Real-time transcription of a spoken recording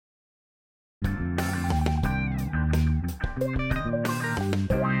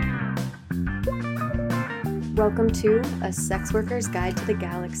Welcome to A Sex Worker's Guide to the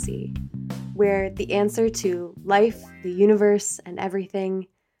Galaxy, where the answer to life, the universe, and everything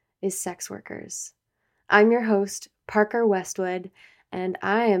is sex workers. I'm your host, Parker Westwood, and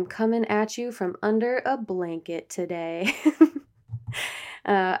I am coming at you from under a blanket today.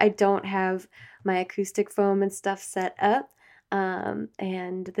 I don't have my acoustic foam and stuff set up,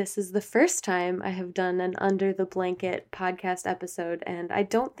 and this is the first time I have done an Under the Blanket podcast episode, and I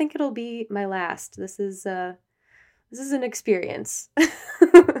don't think it'll be my last. This is an experience.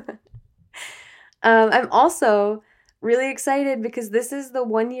 I'm also really excited because this is the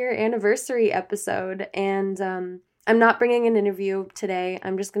 1-year anniversary episode, and I'm not bringing an interview today.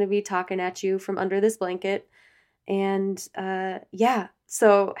 I'm just going to be talking at you from under this blanket. And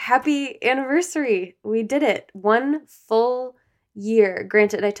so happy anniversary. We did it. 1 full year.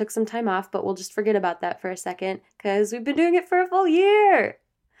 Granted, I took some time off, but we'll just forget about that for a second because we've been doing it for a full year.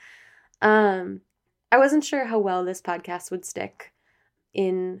 I wasn't sure how well this podcast would stick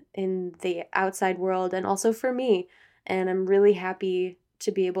in the outside world and also for me. And I'm really happy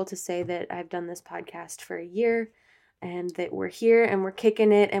to be able to say that I've done this podcast for a year and that we're here and we're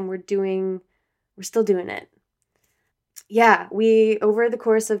kicking it and we're still doing it. Yeah, over the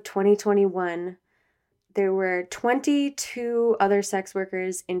course of 2021, there were 22 other sex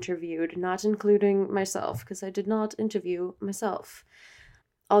workers interviewed, not including myself, because I did not interview myself.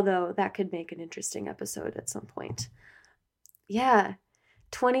 Although that could make an interesting episode at some point. Yeah,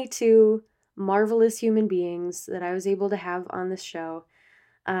 22 marvelous human beings that I was able to have on this show.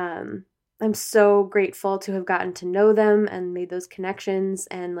 I'm so grateful to have gotten to know them and made those connections,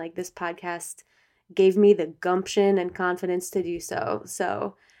 and this podcast gave me the gumption and confidence to do so.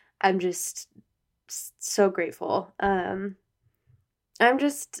 So I'm just so grateful. I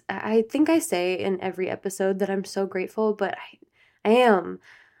think I say in every episode that I'm so grateful, but I am.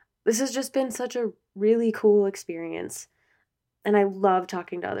 This has just been such a really cool experience. And I love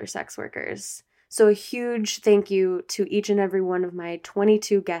talking to other sex workers. So a huge thank you to each and every one of my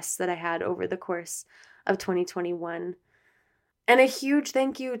 22 guests that I had over the course of 2021. And a huge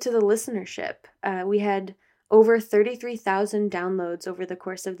thank you to the listenership. We had over 33,000 downloads over the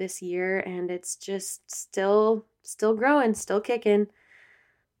course of this year, and it's just still growing, still kicking.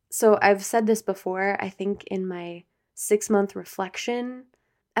 So I've said this before, I think in my 6-month reflection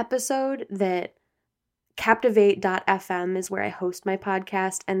episode, that Captivate.fm is where I host my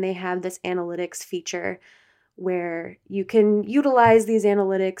podcast, and they have this analytics feature where you can utilize these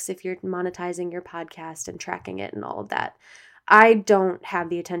analytics if you're monetizing your podcast and tracking it and all of that. I don't have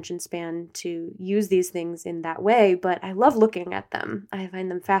the attention span to use these things in that way, but I love looking at them. I find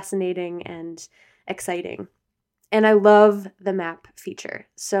them fascinating and exciting. And I love the map feature.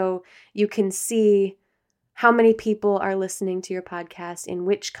 So you can see how many people are listening to your podcast in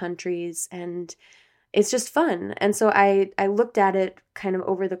which countries, and it's just fun. And so I looked at it kind of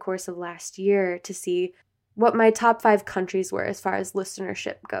over the course of last year to see what my top 5 countries were as far as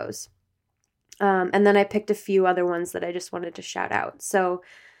listenership goes. And then I picked a few other ones that I just wanted to shout out. So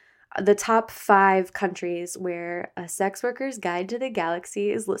the top 5 countries where A Sex Worker's Guide to the Galaxy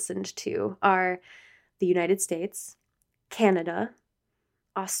is listened to are the United States, Canada,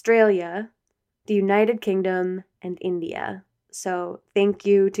 Australia, the United Kingdom, and India. So thank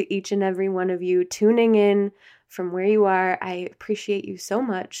you to each and every one of you tuning in from where you are. I appreciate you so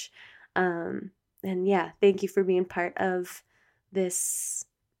much. And yeah, thank you for being part of this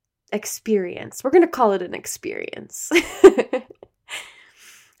experience. We're going to call it an experience.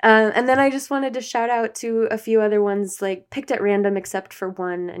 And then I just wanted to shout out to a few other ones, picked at random except for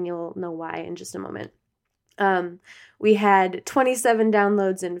one, and you'll know why in just a moment. We had 27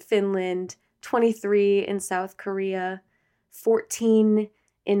 downloads in Finland, 23 in South Korea, 14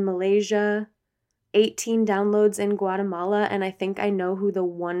 in Malaysia, 18 downloads in Guatemala, and I think I know who the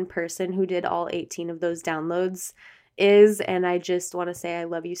one person who did all 18 of those downloads is, and I just want to say I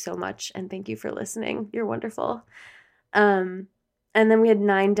love you so much and thank you for listening. You're wonderful. And then we had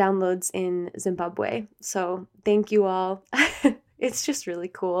 9 downloads in Zimbabwe, so thank you all. It's just really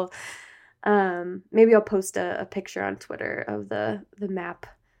cool. Maybe I'll post a picture on Twitter of the map,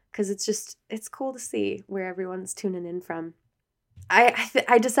 because it's cool to see where everyone's tuning in from.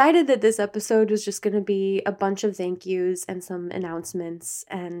 I decided that this episode was just going to be a bunch of thank yous and some announcements,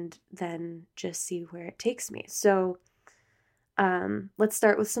 and then just see where it takes me. So let's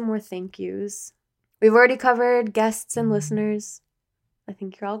start with some more thank yous. We've already covered guests and listeners. I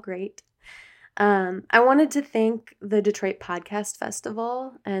think you're all great. I wanted to thank the Detroit Podcast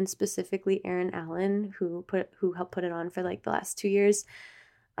Festival, and specifically Aaron Allen, who helped put it on for the last 2 years.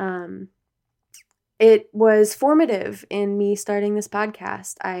 it was formative in me starting this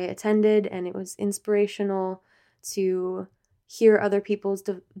podcast. I attended, and it was inspirational to hear other people's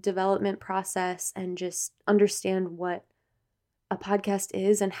development process and just understand what a podcast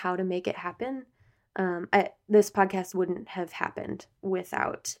is and how to make it happen. This podcast wouldn't have happened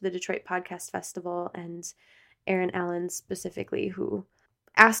without the Detroit Podcast Festival and Aaron Allen specifically, who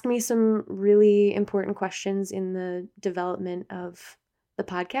asked me some really important questions in the development of the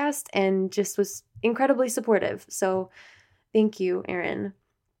podcast and just was incredibly supportive. So thank you, Aaron.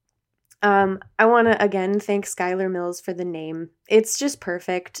 I want to again thank Skylar Mills for the name. It's just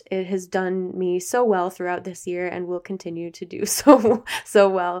perfect. It has done me so well throughout this year and will continue to do so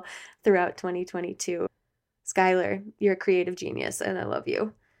well throughout 2022. Skylar, you're a creative genius and I love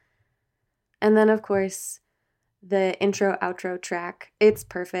you. And then of course, the intro outro track. It's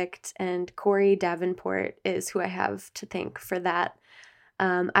perfect, and Corey Davenport is who I have to thank for that.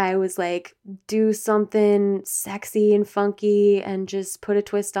 I was like, do something sexy and funky and just put a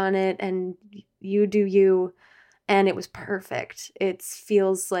twist on it and you do you. And it was perfect. It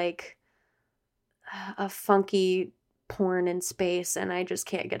feels like a funky porn in space and I just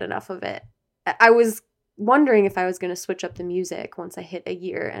can't get enough of it. I was wondering if I was going to switch up the music once I hit a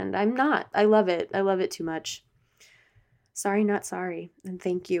year, and I'm not. I love it. I love it too much. Sorry, not sorry. And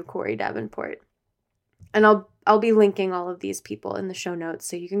thank you, Corey Davenport. And I'll be linking all of these people in the show notes,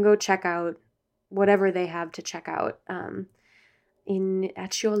 so you can go check out whatever they have to check out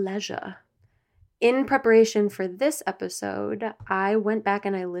at your leisure. In preparation for this episode, I went back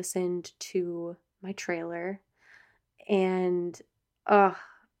and I listened to my trailer, and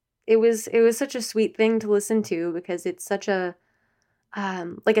it was such a sweet thing to listen to because it's such a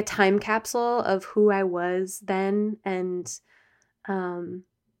like a time capsule of who I was then, and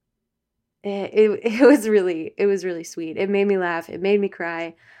it was really sweet. It made me laugh. It made me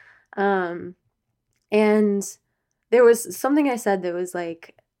cry. And there was something I said that was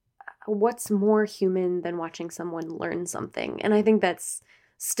like, what's more human than watching someone learn something? And I think that's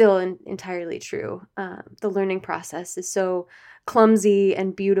still entirely true. The learning process is so clumsy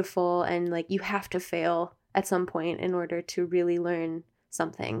and beautiful, and like you have to fail at some point in order to really learn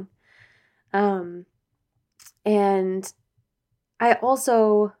something. And I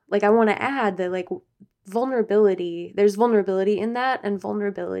also, like, I want to add that, like, there's vulnerability in that, and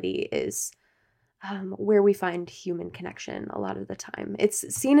vulnerability is where we find human connection a lot of the time. It's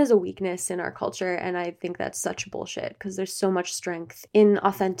seen as a weakness in our culture, and I think that's such bullshit because there's so much strength in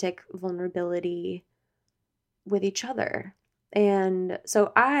authentic vulnerability with each other. And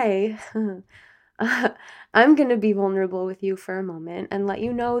so I'm going to be vulnerable with you for a moment and let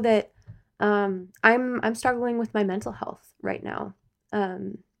you know that I'm struggling with my mental health right now.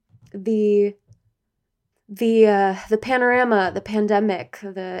 The panorama, the pandemic,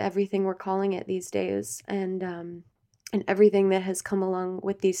 everything we're calling it these days, and everything that has come along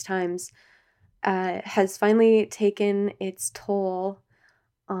with these times, has finally taken its toll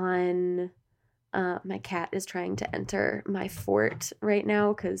on. My cat is trying to enter my fort right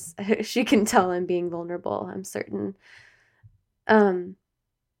now because she can tell I'm being vulnerable, I'm certain. But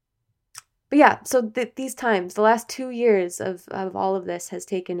yeah, so these times, the last 2 years of all of this has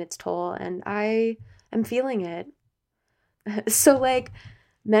taken its toll, and I am feeling it. So like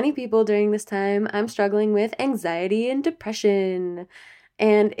many people during this time, I'm struggling with anxiety and depression,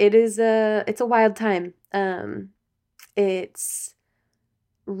 and it's a wild time. It's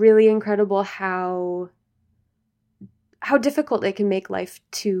really incredible how difficult it can make life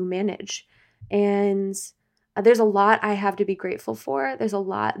to manage. And there's a lot I have to be grateful for. There's a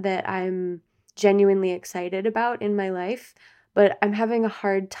lot that I'm genuinely excited about in my life, but I'm having a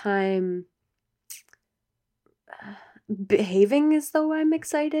hard time behaving as though I'm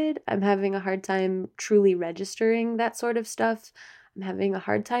excited. I'm having a hard time truly registering that sort of stuff. I'm having a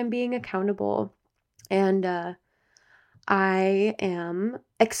hard time being accountable. And I am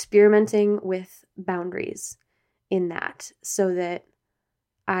experimenting with boundaries in that so that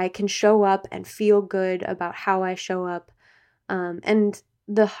I can show up and feel good about how I show up. And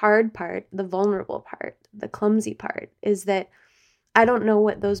the hard part, the vulnerable part, the clumsy part is that I don't know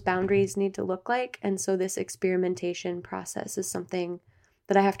what those boundaries need to look like. And so this experimentation process is something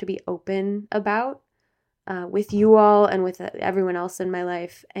that I have to be open about with you all and with everyone else in my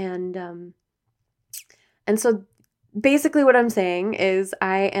life. And so basically what I'm saying is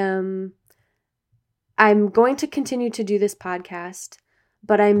I'm going to continue to do this podcast,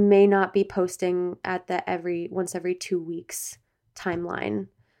 but I may not be posting at the once every 2 weeks timeline.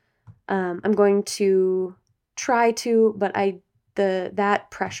 I'm going to try to, but that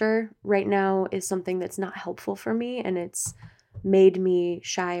pressure right now is something that's not helpful for me, and it's made me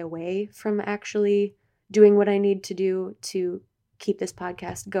shy away from actually doing what I need to do to keep this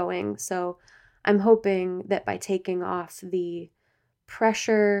podcast going. So I'm hoping that by taking off the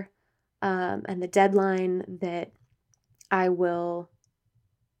pressure and the deadline that will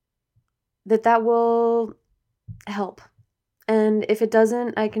help. And if it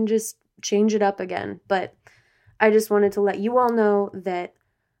doesn't, I can just change it up again. But I just wanted to let you all know that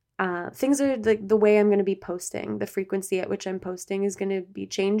things are the way I'm going to be posting. The frequency at which I'm posting is going to be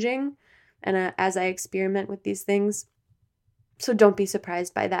changing, and as I experiment with these things. So don't be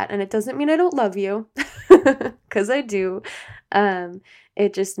surprised by that. And it doesn't mean I don't love you, because I do.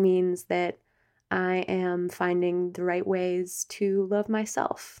 It just means that I am finding the right ways to love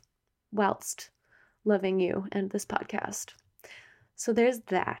myself whilst loving you and this podcast. So there's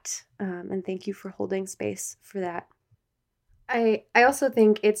that. And thank you for holding space for that. I also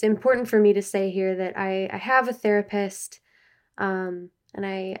think it's important for me to say here that I have a therapist, and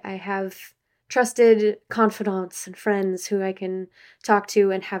I have trusted confidants and friends who I can talk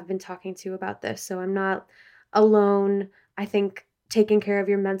to and have been talking to about this. So I'm not alone. I think taking care of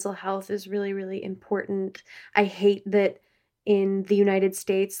your mental health is really, really important. I hate that in the United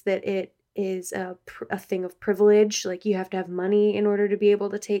States that it is a thing of privilege. Like, you have to have money in order to be able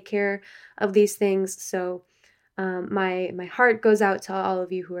to take care of these things. So my heart goes out to all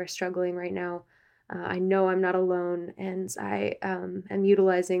of you who are struggling right now. I know I'm not alone, and I am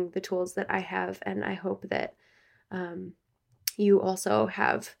utilizing the tools that I have, and I hope that you also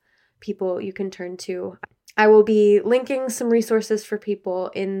have people you can turn to. I will be linking some resources for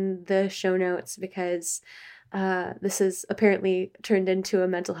people in the show notes, because this is apparently turned into a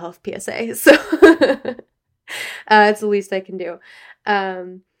mental health PSA, so it's the least I can do.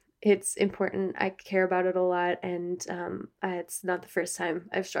 It's important. I care about it a lot, and it's not the first time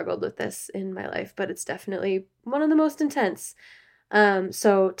I've struggled with this in my life, but it's definitely one of the most intense.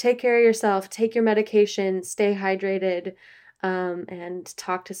 So take care of yourself, take your medication, stay hydrated, and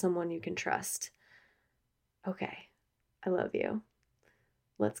talk to someone you can trust. Okay, I love you.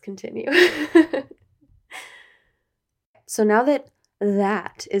 Let's continue. So now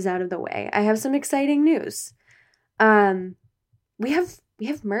that is out of the way, I have some exciting news. We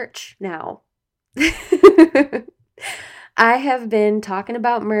have merch now. I have been talking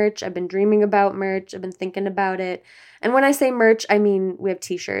about merch. I've been dreaming about merch. I've been thinking about it. And when I say merch, I mean we have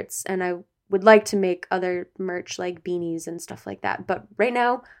t-shirts, and I would like to make other merch like beanies and stuff like that. But right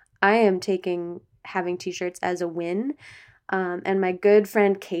now, I am taking having t-shirts as a win. And my good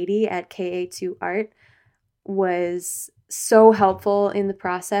friend Katie at KA2 Art was so helpful in the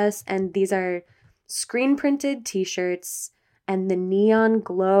process. And these are screen printed t-shirts, and the neon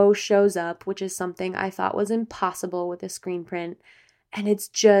glow shows up, which is something I thought was impossible with a screen print. And it's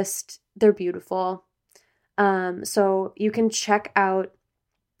just, they're beautiful. So you can check out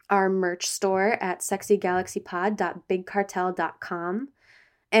our merch store at sexygalaxypod.bigcartel.com.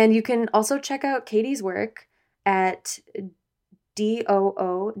 And you can also check out Katie's work at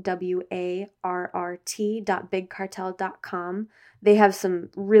doowart.bigcartel.com. They have some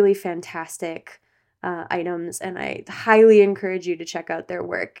really fantastic items, and I highly encourage you to check out their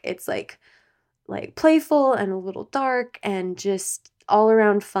work. It's like playful and a little dark and just all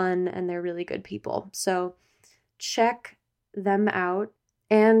around fun, and they're really good people. So check them out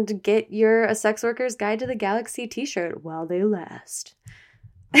and get your A Sex Worker's Guide to the Galaxy t-shirt while they last.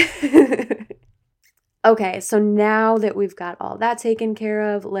 Okay, so now that we've got all that taken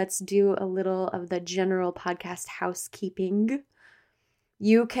care of, let's do a little of the general podcast housekeeping.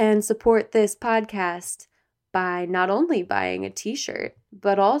 You can support this podcast by not only buying a t-shirt,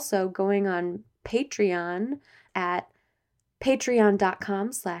 but also going on Patreon at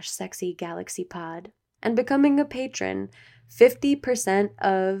patreon.com/sexygalaxypod and becoming a patron. 50%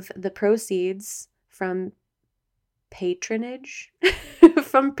 of the proceeds from patronage,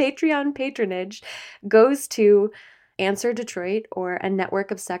 from Patreon patronage, goes to Answer Detroit, or a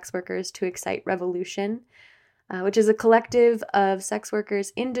network of sex workers to excite revolution, which is a collective of sex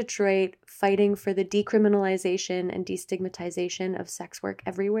workers in Detroit fighting for the decriminalization and destigmatization of sex work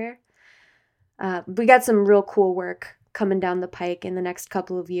everywhere. We got some real cool work coming down the pike in the next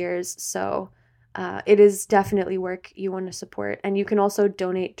couple of years, so it is definitely work you want to support. And you can also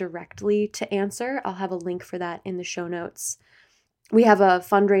donate directly to Answer. I'll have a link for that in the show notes. We have a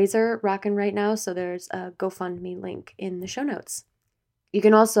fundraiser rocking right now, so there's a GoFundMe link in the show notes. You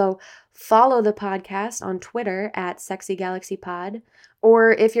can also follow the podcast on Twitter at SexyGalaxyPod,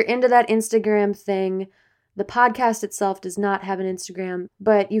 or if you're into that Instagram thing, the podcast itself does not have an Instagram,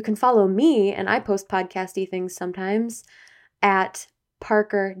 but you can follow me, and I post podcasty things sometimes, at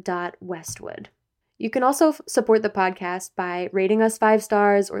parker.westwood. You can also support the podcast by rating us 5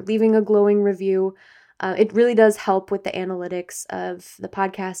 stars or leaving a glowing review. It really does help with the analytics of the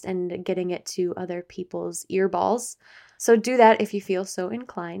podcast and getting it to other people's earballs. So do that if you feel so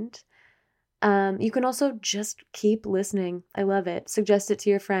inclined. You can also just keep listening. I love it. Suggest it to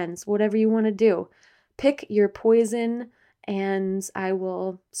your friends, whatever you want to do. Pick your poison, and I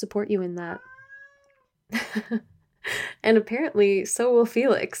will support you in that. And apparently, so will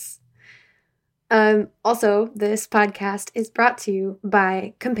Felix. Also, this podcast is brought to you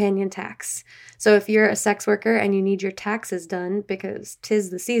by Companion Tax. So if you're a sex worker and you need your taxes done because 'tis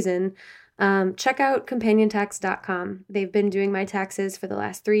the season, check out companiontax.com. They've been doing my taxes for the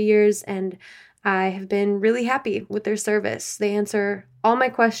last 3 years, and I have been really happy with their service. They answer all my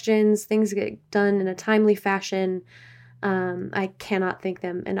questions, things get done in a timely fashion. I cannot thank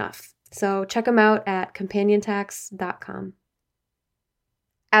them enough. So check them out at companiontax.com.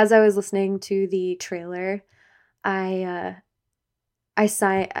 As I was listening to the trailer, I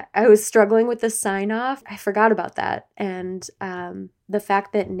was struggling with the sign off. I forgot about that. And the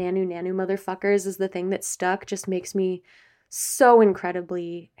fact that Nanu Nanu motherfuckers is the thing that stuck just makes me so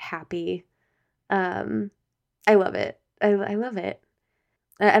incredibly happy. I love it. I love it.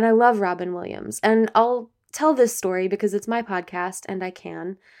 And I love Robin Williams. And I'll tell this story because it's my podcast and I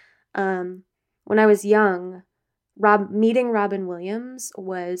can. When I was young, meeting Robin Williams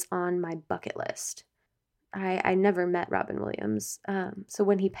was on my bucket list. I never met Robin Williams. So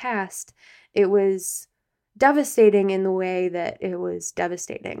when he passed, it was devastating in the way that it was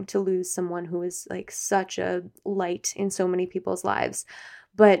devastating to lose someone who was like such a light in so many people's lives.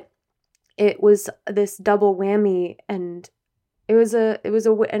 But it was this double whammy, and it was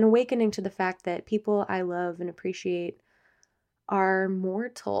an awakening to the fact that people I love and appreciate are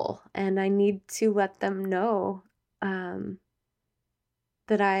mortal, and I need to let them know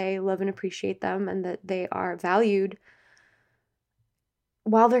that I love and appreciate them and that they are valued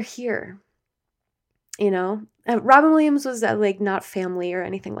while they're here. You know, Robin Williams was like not family or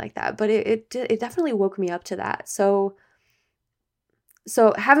anything like that, but it definitely woke me up to that. So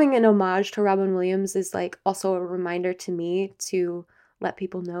having an homage to Robin Williams is like also a reminder to me to let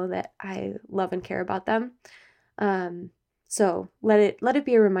people know that I love and care about them. So let it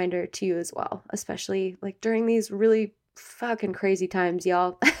be a reminder to you as well, especially like during these really fucking crazy times,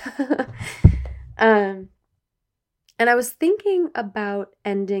 y'all. And I was thinking about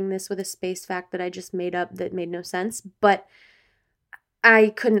ending this with a space fact that I just made up that made no sense, but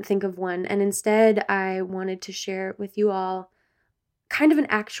I couldn't think of one. And instead, I wanted to share with you all kind of an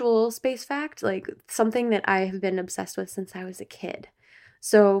actual space fact, like something that I have been obsessed with since I was a kid.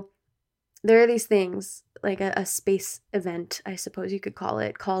 So there are these things, like a space event, I suppose you could call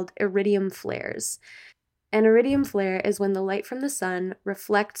it, called iridium flares. An iridium flare is when the light from the sun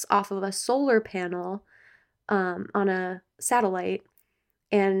reflects off of a solar panel on a satellite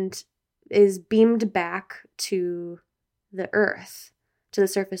and is beamed back to the Earth, to the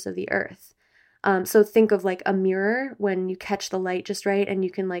surface of the Earth. So think of like a mirror when you catch the light just right and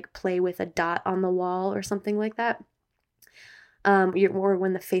you can like play with a dot on the wall or something like that. Or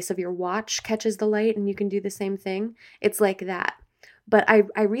when the face of your watch catches the light and you can do the same thing. It's like that. But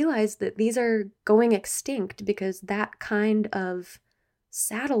I realized that these are going extinct because that kind of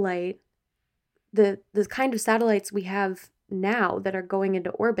satellite, the kind of satellites we have now that are going into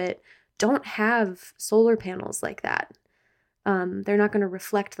orbit don't have solar panels like that. They're not going to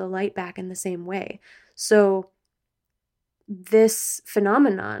reflect the light back in the same way. So this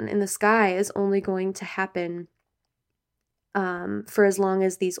phenomenon in the sky is only going to happen for as long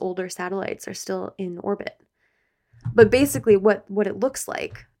as these older satellites are still in orbit. But basically what it looks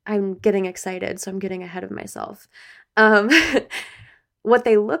like, I'm getting excited, so I'm getting ahead of myself. What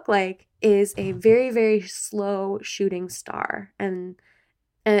they look like is a very, very slow shooting star. And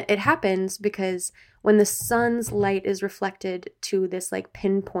it happens because when the sun's light is reflected to this like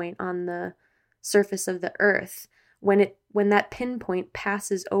pinpoint on the surface of the Earth, when that pinpoint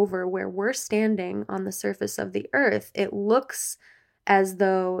passes over where we're standing on the surface of the Earth, it looks as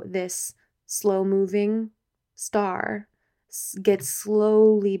though this slow-moving star gets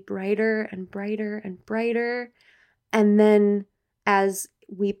slowly brighter and brighter and brighter, and then as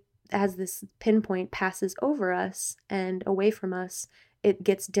this pinpoint passes over us and away from us, it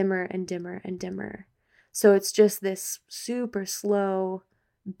gets dimmer and dimmer and dimmer. So it's just this super slow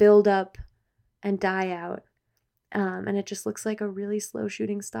build up and die out. And it just looks like a really slow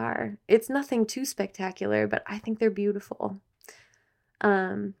shooting star. It's nothing too spectacular, but I think they're beautiful.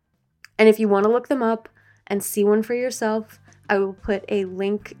 And if you want to look them up and see one for yourself, I will put a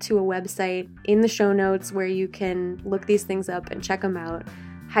link to a website in the show notes where you can look these things up and check them out.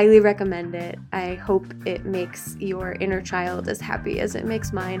 Highly recommend it. I hope it makes your inner child as happy as it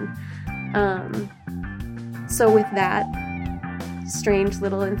makes mine. So with that strange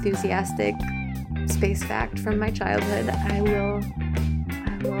little enthusiastic space fact from my childhood, I will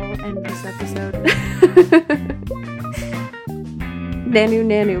end this episode. Nanu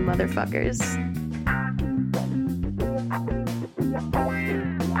nanu, motherfuckers.